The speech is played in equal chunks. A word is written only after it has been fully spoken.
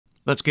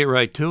Let's get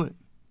right to it.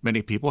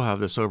 Many people have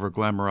this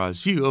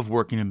over-glamorized view of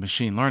working in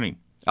machine learning.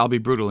 I'll be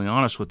brutally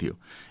honest with you.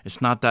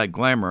 It's not that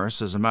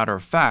glamorous. As a matter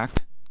of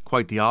fact,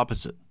 quite the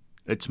opposite.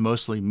 It's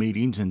mostly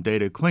meetings and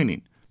data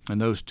cleaning, and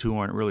those two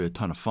aren't really a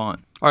ton of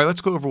fun. All right,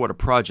 let's go over what a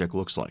project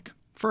looks like.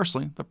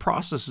 Firstly, the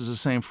process is the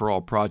same for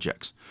all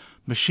projects.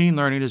 Machine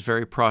learning is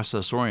very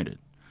process-oriented.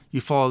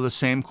 You follow the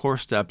same core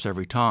steps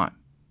every time.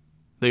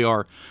 They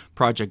are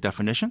project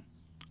definition,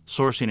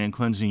 sourcing and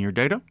cleansing your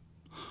data,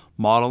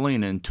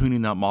 modeling and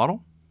tuning that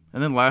model,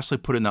 and then lastly,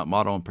 putting that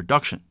model in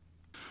production.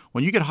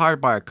 When you get hired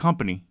by a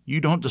company,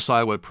 you don't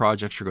decide what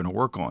projects you're going to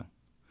work on.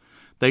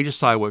 They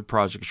decide what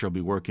projects you'll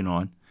be working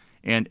on,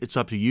 and it's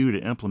up to you to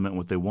implement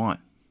what they want.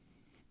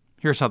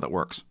 Here's how that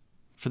works.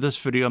 For this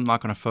video, I'm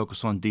not going to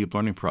focus on deep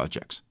learning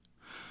projects.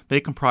 They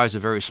comprise a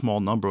very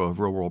small number of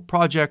real-world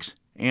projects,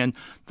 and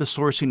the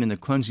sourcing and the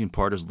cleansing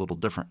part is a little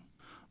different.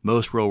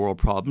 Most real-world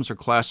problems are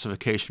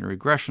classification and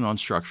regression on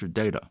structured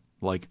data,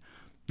 like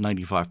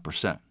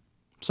 95%.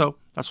 So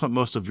that's what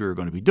most of you are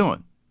going to be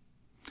doing.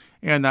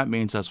 And that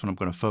means that's what I'm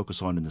going to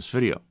focus on in this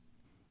video.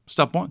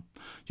 Step 1.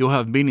 You'll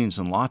have meetings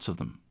and lots of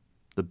them.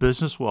 The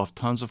business will have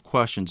tons of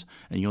questions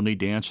and you'll need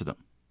to answer them.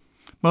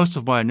 Most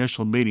of my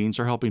initial meetings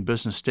are helping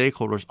business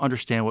stakeholders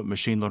understand what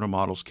machine learning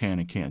models can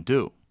and can't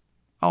do.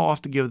 I'll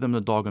often give them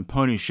the dog and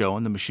pony show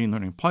in the machine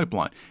learning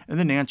pipeline and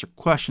then answer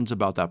questions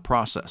about that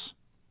process.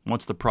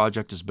 Once the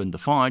project has been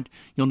defined,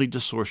 you'll need to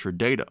source your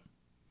data.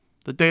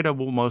 The data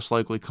will most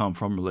likely come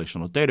from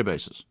relational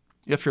databases.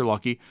 If you're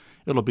lucky,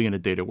 it'll be in a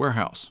data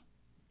warehouse.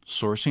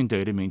 Sourcing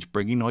data means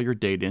bringing all your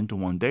data into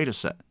one data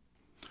set.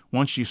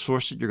 Once you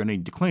source it, you're going to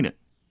need to clean it.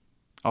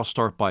 I'll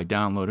start by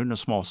downloading a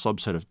small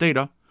subset of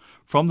data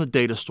from the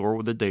data store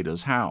where the data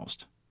is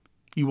housed.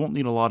 You won't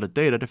need a lot of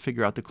data to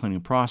figure out the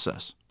cleaning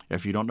process.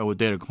 If you don't know what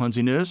data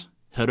cleansing is,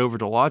 head over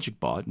to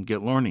LogikBot and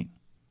get learning.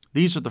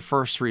 These are the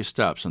first 3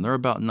 steps, and they're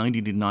about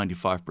 90 to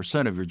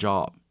 95% of your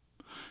job.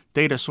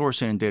 Data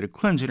sourcing and data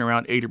cleansing are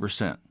around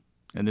 80%,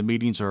 and the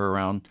meetings are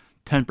around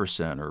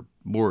 10% or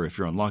more if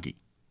you're unlucky.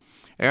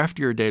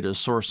 After your data is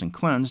sourced and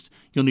cleansed,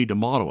 you'll need to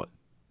model it.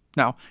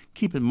 Now,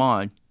 keep in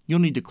mind, you'll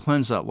need to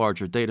cleanse that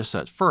larger data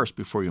set first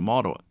before you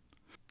model it.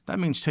 That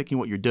means taking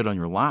what you did on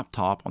your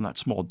laptop on that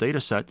small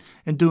data set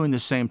and doing the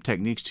same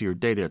techniques to your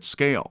data at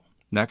scale.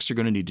 Next, you're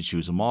going to need to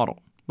choose a model.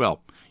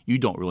 Well, you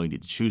don't really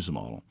need to choose a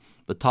model.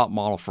 The top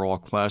model for all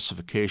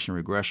classification and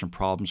regression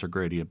problems are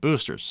gradient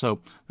boosters,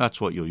 so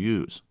that's what you'll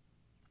use.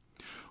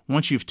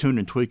 Once you've tuned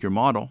and tweaked your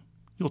model,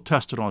 you'll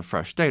test it on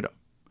fresh data.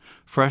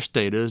 Fresh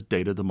data is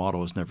data the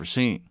model has never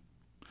seen.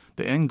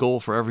 The end goal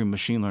for every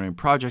machine learning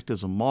project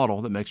is a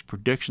model that makes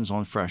predictions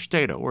on fresh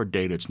data or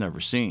data it's never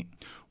seen.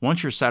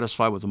 Once you're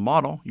satisfied with the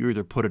model, you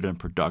either put it in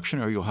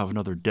production or you'll have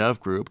another dev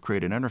group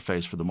create an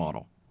interface for the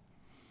model.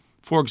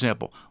 For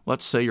example,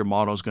 let's say your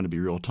model is going to be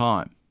real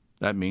time.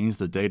 That means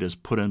the data is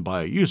put in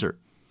by a user,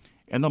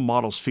 and the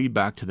model's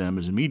feedback to them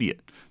is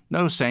immediate.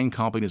 No sane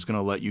company is going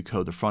to let you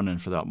code the front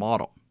end for that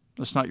model.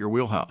 That's not your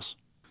wheelhouse.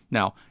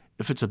 Now,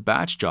 if it's a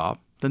batch job,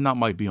 then that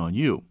might be on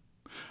you.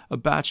 A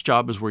batch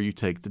job is where you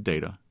take the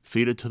data,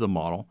 feed it to the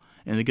model,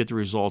 and then get the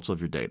results of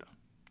your data.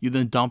 You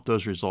then dump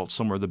those results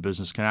somewhere the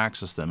business can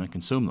access them and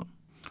consume them.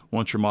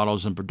 Once your model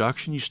is in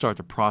production, you start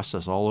the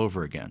process all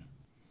over again.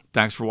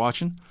 Thanks for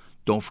watching.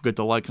 Don't forget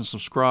to like and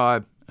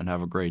subscribe, and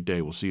have a great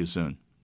day. We'll see you soon.